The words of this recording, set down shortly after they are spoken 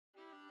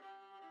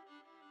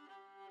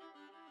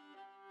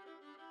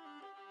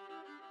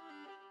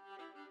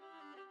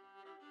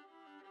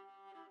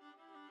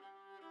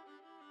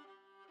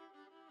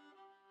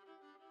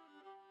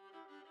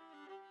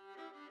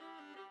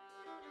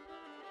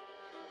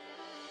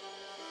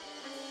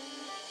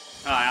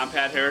Hi, I'm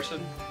Pat Harrison.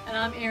 And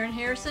I'm Erin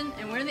Harrison,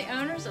 and we're the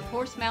owners of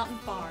Horse Mountain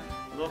Farm.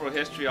 A little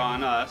history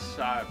on us.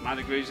 My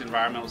degree is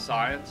environmental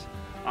science.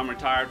 I'm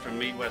retired from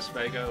Meade,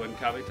 Westvaco in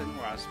Covington,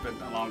 where I spent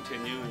a long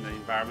tenure in the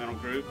environmental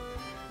group.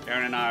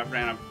 Erin and I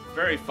ran a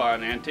very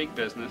fun antique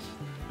business.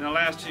 In the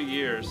last 2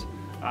 years,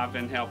 I've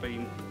been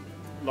helping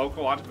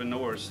local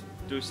entrepreneurs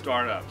do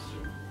startups.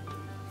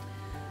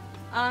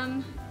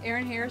 I'm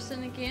Erin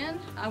Harrison again.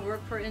 I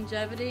work for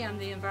Ingevity. I'm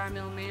the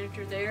environmental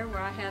manager there,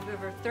 where I have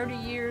over 30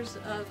 years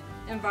of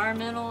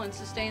environmental and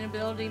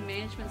sustainability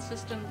management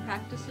system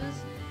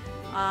practices.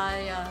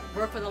 I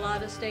work with a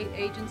lot of state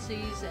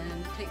agencies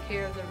and take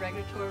care of the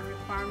regulatory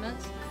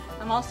requirements.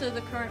 I'm also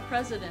the current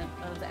president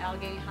of the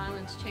Allegheny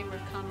Highlands Chamber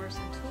of Commerce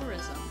and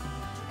Tourism.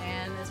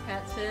 And as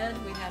Pat said,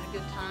 we had a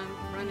good time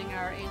running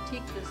our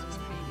antique business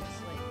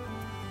previously.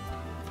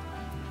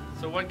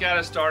 So what got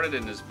us started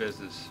in this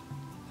business?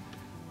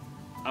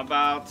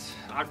 About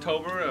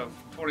October of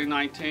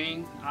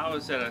 2019, I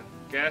was at a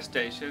gas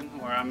station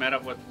where I met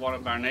up with one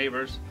of our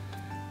neighbors,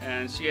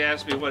 and she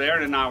asked me what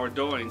Erin and I were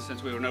doing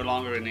since we were no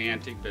longer in the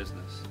antique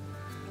business.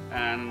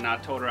 And I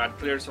told her I'd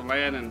cleared some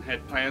land and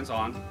had plans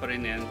on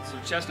putting in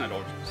some chestnut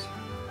orchards.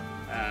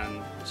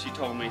 And she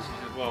told me, she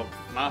said, well,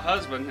 my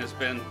husband has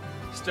been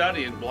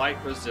studying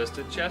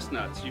blight-resistant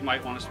chestnuts. You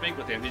might want to speak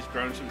with him. He's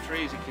grown some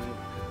trees. He can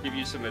give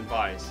you some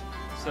advice.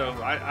 So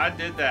I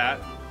did that,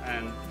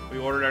 and we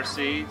ordered our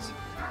seeds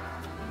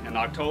in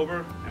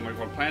October, and we're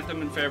going to plant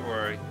them in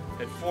February.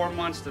 Had 4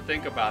 months to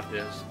think about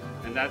this,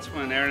 and that's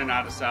when Erin and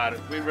I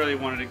decided we really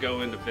wanted to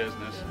go into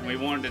business, and we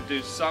wanted to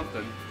do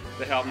something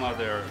to help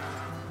Mother Earth.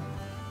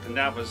 And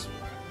that was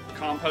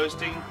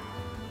composting,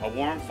 a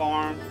worm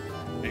farm,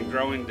 and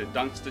growing the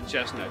Dunstan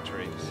chestnut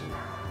trees.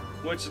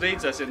 Which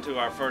leads us into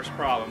our first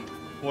problem,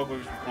 what we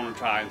were going to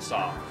try and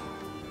solve.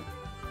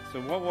 So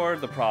what were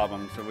the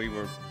problems that we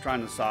were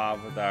trying to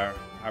solve with our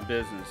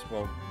business?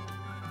 Well,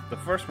 the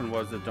first one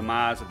was the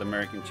demise of the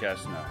American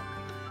chestnut.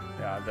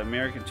 The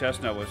American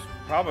chestnut was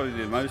probably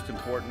the most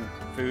important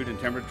food and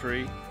timber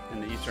tree in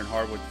the eastern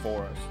hardwood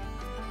forest.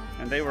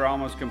 And they were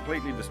almost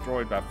completely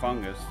destroyed by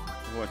fungus,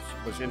 which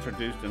was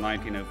introduced in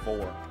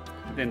 1904.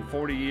 Within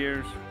 40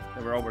 years,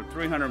 there were over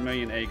 300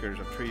 million acres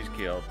of trees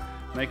killed,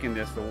 making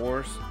this the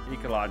worst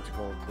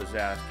ecological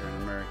disaster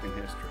in American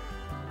history.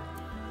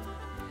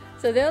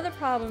 So the other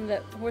problem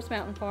that Horse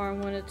Mountain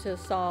Farm wanted to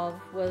solve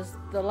was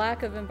the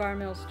lack of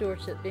environmental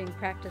stewardship being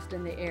practiced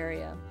in the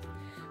area.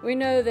 We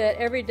know that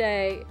every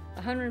day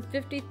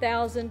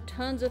 150,000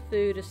 tons of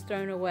food is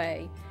thrown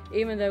away,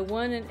 even though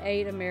 1 in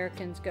 8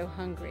 Americans go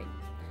hungry.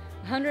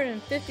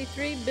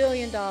 $153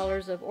 billion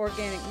of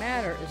organic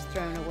matter is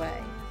thrown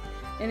away.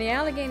 In the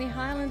Allegheny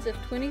Highlands, if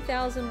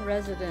 20,000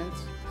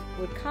 residents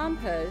would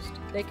compost,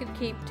 they could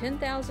keep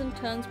 10,000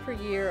 tons per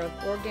year of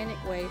organic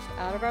waste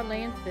out of our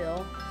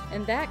landfill,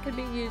 and that could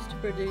be used to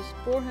produce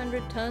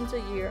 400 tons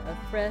a year of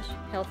fresh,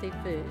 healthy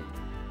food.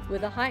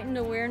 With a heightened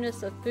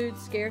awareness of food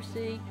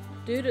scarcity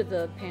due to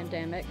the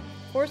pandemic,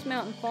 Horse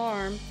Mountain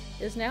Farm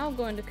is now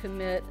going to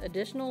commit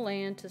additional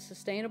land to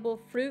sustainable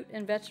fruit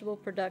and vegetable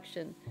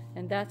production,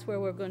 and that's where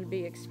we're going to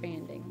be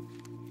expanding.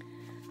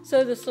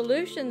 So the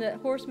solution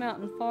that Horse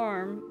Mountain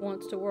Farm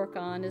wants to work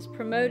on is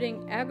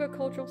promoting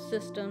agricultural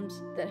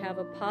systems that have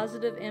a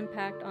positive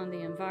impact on the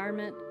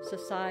environment,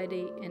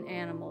 society, and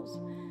animals,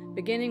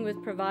 beginning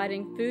with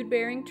providing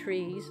food-bearing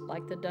trees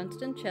like the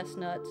Dunstan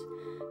chestnuts,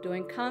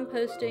 doing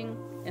composting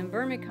and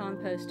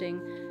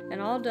vermicomposting, and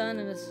all done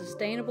in a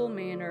sustainable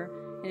manner,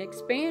 and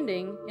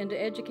expanding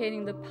into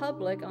educating the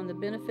public on the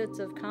benefits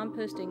of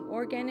composting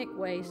organic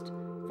waste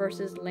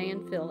versus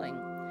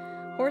landfilling.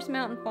 Horse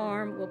Mountain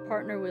Farm will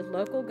partner with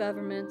local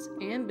governments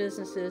and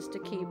businesses to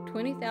keep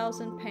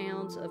 20,000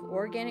 pounds of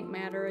organic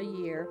matter a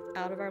year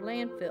out of our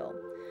landfill.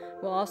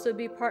 We'll also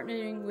be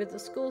partnering with the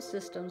school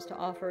systems to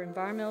offer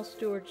environmental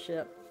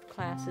stewardship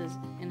classes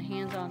and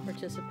hands-on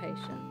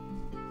participation.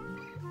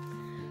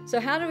 So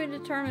how do we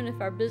determine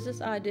if our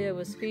business idea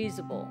was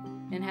feasible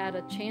and had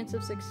a chance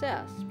of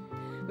success?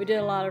 We did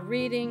a lot of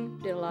reading,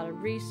 did a lot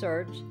of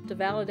research to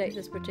validate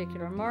this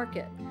particular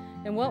market.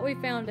 And what we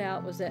found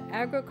out was that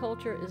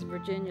agriculture is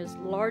Virginia's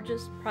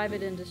largest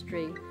private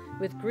industry,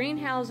 with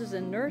greenhouses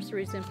and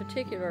nurseries in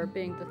particular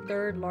being the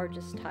 3rd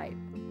largest type.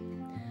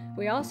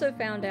 We also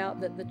found out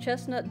that the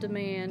chestnut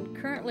demand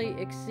currently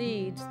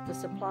exceeds the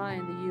supply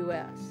in the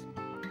U.S.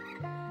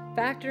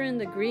 Factor in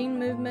the green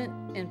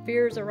movement and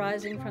fears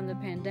arising from the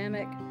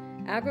pandemic,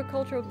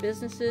 agricultural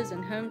businesses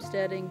and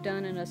homesteading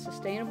done in a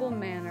sustainable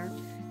manner,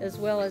 as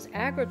well as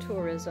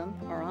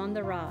agritourism, are on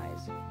the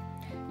rise.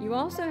 You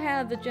also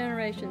have the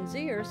Generation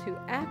Zers who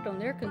act on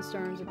their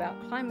concerns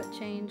about climate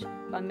change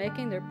by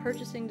making their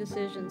purchasing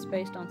decisions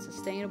based on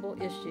sustainable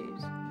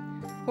issues.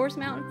 Horse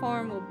Mountain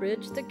Farm will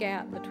bridge the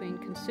gap between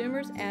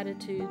consumers'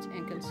 attitudes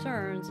and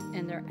concerns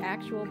and their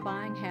actual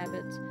buying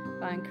habits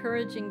by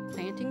encouraging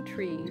planting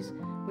trees,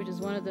 which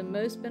is one of the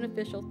most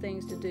beneficial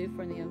things to do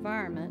for the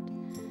environment,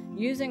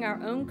 using our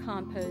own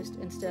compost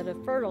instead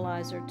of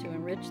fertilizer to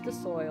enrich the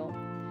soil,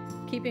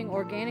 keeping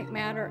organic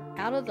matter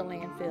out of the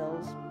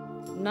landfills,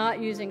 not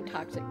using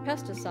toxic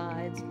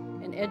pesticides,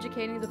 and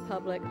educating the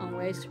public on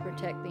ways to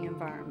protect the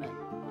environment.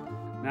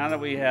 Now that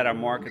we had our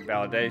market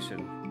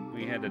validation,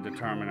 we had to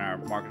determine our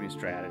marketing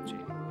strategy.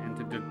 And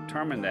to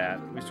determine that,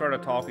 we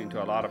started talking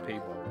to a lot of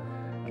people,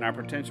 and our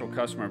potential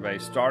customer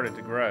base started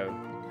to grow.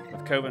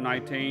 With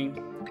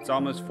COVID-19, it's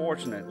almost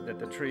fortunate that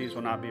the trees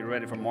will not be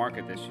ready for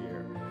market this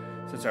year,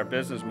 since our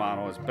business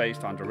model is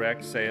based on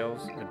direct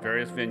sales at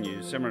various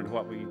venues similar to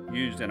what we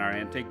used in our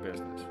antique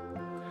business.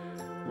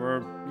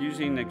 We're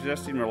using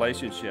existing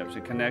relationships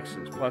and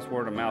connections plus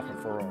word-of-mouth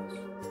referrals.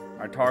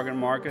 Our target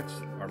markets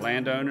are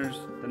landowners,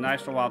 the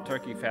National Wild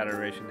Turkey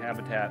Federation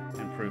habitat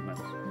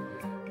improvements,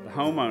 the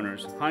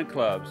homeowners, hunt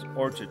clubs,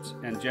 orchards,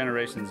 and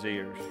Generation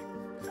Zers.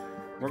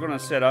 We're going to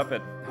set up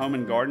at home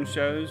and garden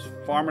shows,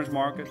 farmers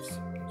markets,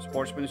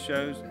 sportsman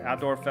shows,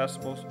 outdoor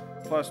festivals,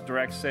 plus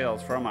direct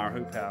sales from our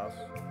hoop house.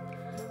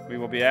 We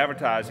will be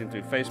advertising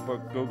through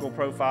Facebook, Google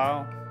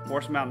profile,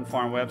 Horse Mountain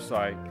Farm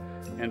website,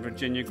 and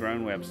Virginia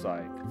Grown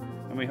website.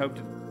 And we hope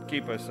to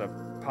keep us a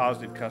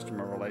positive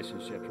customer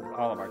relationship with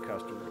all of our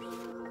customers.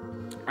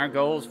 Our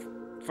goals,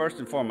 first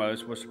and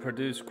foremost, was to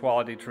produce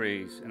quality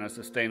trees in a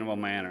sustainable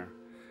manner,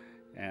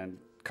 and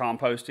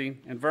composting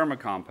and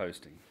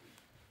vermicomposting.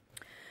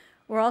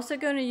 We're also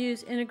going to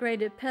use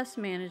integrated pest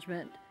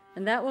management,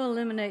 and that will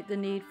eliminate the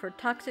need for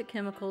toxic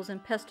chemicals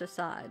and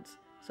pesticides.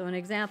 So an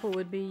example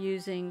would be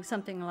using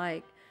something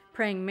like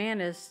praying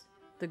mantis,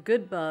 the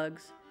good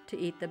bugs, to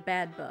eat the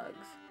bad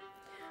bugs.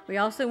 We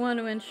also want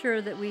to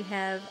ensure that we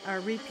have our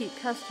repeat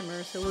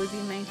customers, so we'll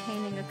be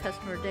maintaining a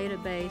customer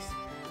database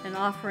and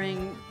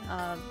offering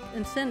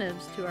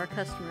incentives to our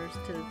customers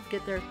to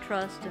get their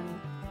trust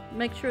and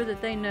make sure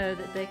that they know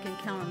that they can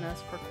count on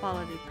us for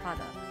quality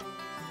products.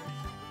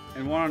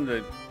 And one of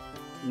the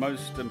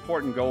most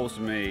important goals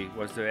to me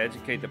was to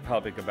educate the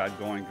public about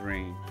going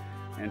green.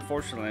 And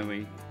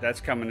fortunately,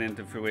 that's coming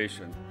into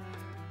fruition.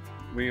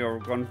 We are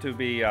going to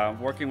be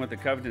working with the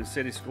Covington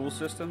City school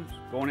systems,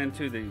 going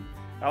into the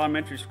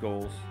elementary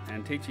schools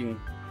and teaching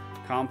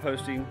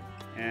composting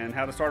and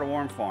how to start a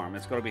worm farm.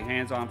 It's going to be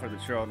hands-on for the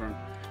children,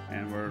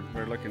 and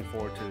we're looking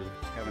forward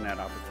to having that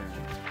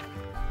opportunity.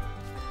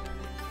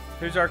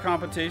 Who's our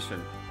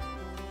competition?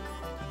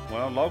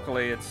 Well,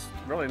 locally, it's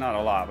really not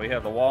a lot. We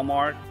have the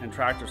Walmart and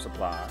Tractor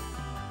Supply,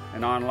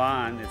 and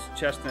online, it's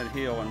Chestnut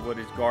Hill and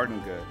Woody's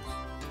Garden Goods.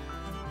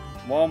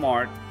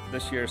 Walmart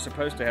this year is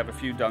supposed to have a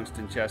few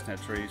Dunstan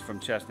chestnut trees from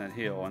Chestnut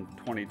Hill in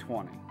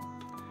 2020.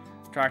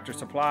 Tractor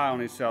Supply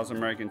only sells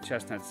American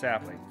chestnut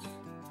saplings.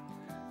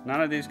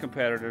 None of these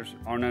competitors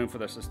are known for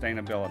their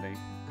sustainability,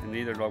 and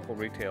neither local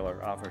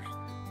retailer offers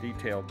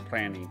detailed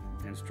planting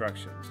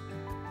instructions.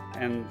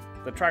 And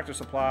the Tractor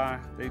Supply,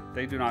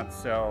 they do not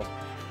sell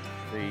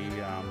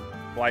the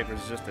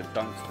blight-resistant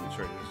Dunstan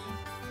trees.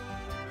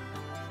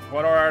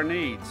 What are our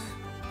needs?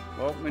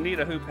 Well, we need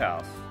a hoop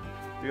house.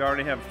 We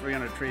already have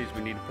 300 trees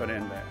we need to put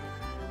in there.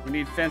 We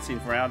need fencing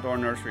for outdoor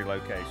nursery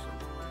location.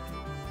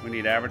 We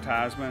need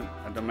advertisement,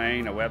 a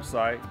domain, a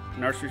website,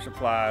 nursery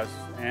supplies,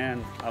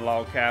 and a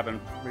log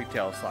cabin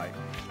retail site.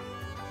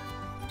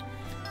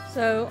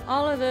 So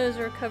all of those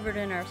are covered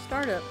in our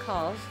startup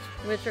costs,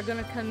 which are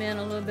going to come in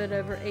a little bit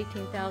over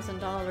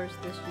 $18,000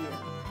 this year.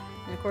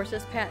 And of course,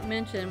 as Pat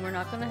mentioned, we're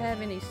not going to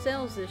have any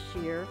sales this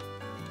year.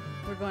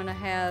 We're going to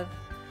have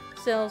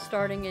sales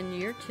starting in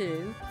year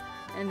 2,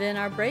 and then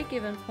our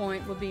break-even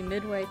point will be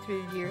midway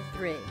through year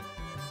 3.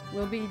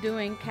 We'll be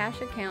doing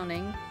cash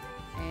accounting,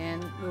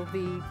 and we'll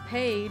be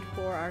paid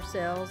for our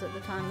sales at the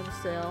time of the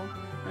sale,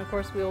 and of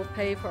course we'll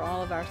pay for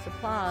all of our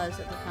supplies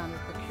at the time of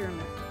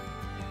procurement.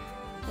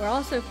 We're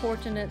also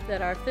fortunate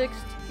that our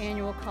fixed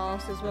annual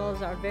costs as well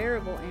as our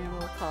variable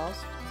annual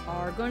costs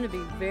are going to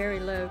be very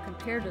low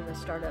compared to the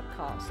startup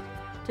cost.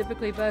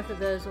 Typically both of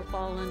those will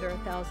fall under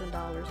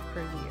 $1,000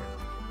 per year.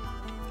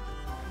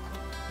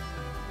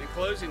 In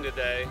closing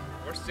today,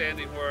 we're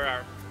standing where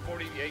our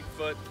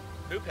 48-foot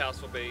hoop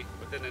house will be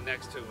within the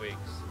next 2 weeks.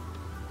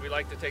 We'd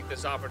like to take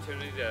this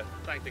opportunity to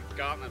thank the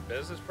Gauntlet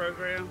Business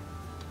Program,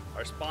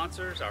 our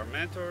sponsors, our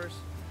mentors,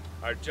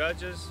 our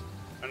judges,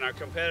 and our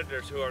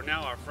competitors who are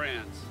now our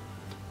friends.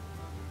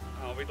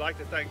 We'd like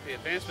to thank the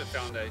Advancement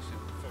Foundation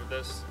for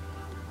this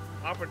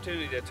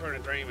opportunity to turn a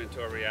dream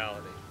into a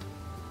reality.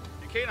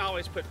 You can't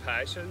always put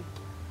passion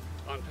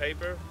on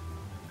paper.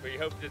 We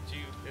hope that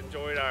you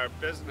enjoyed our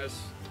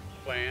business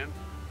plan.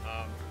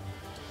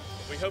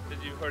 We hope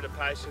that you've heard the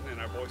passion in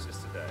our voices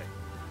today.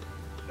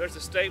 There's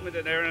a statement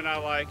that Aaron and I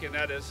like, and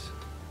that is,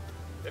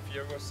 if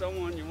you're with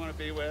someone you want to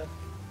be with,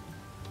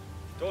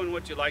 doing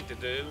what you like to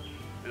do,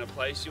 in a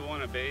place you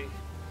want to be,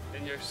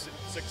 then your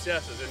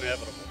success is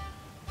inevitable.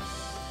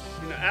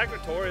 You know,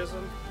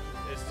 agritourism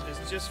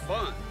is just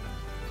fun,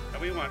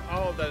 and we want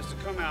all of those to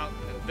come out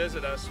and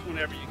visit us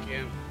whenever you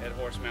can at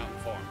Horse Mountain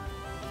Farm.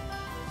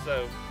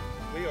 So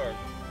we are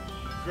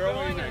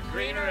growing a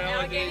greener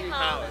Allegheny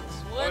Highlands,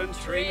 one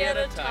tree at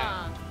a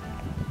time.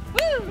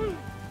 Woo!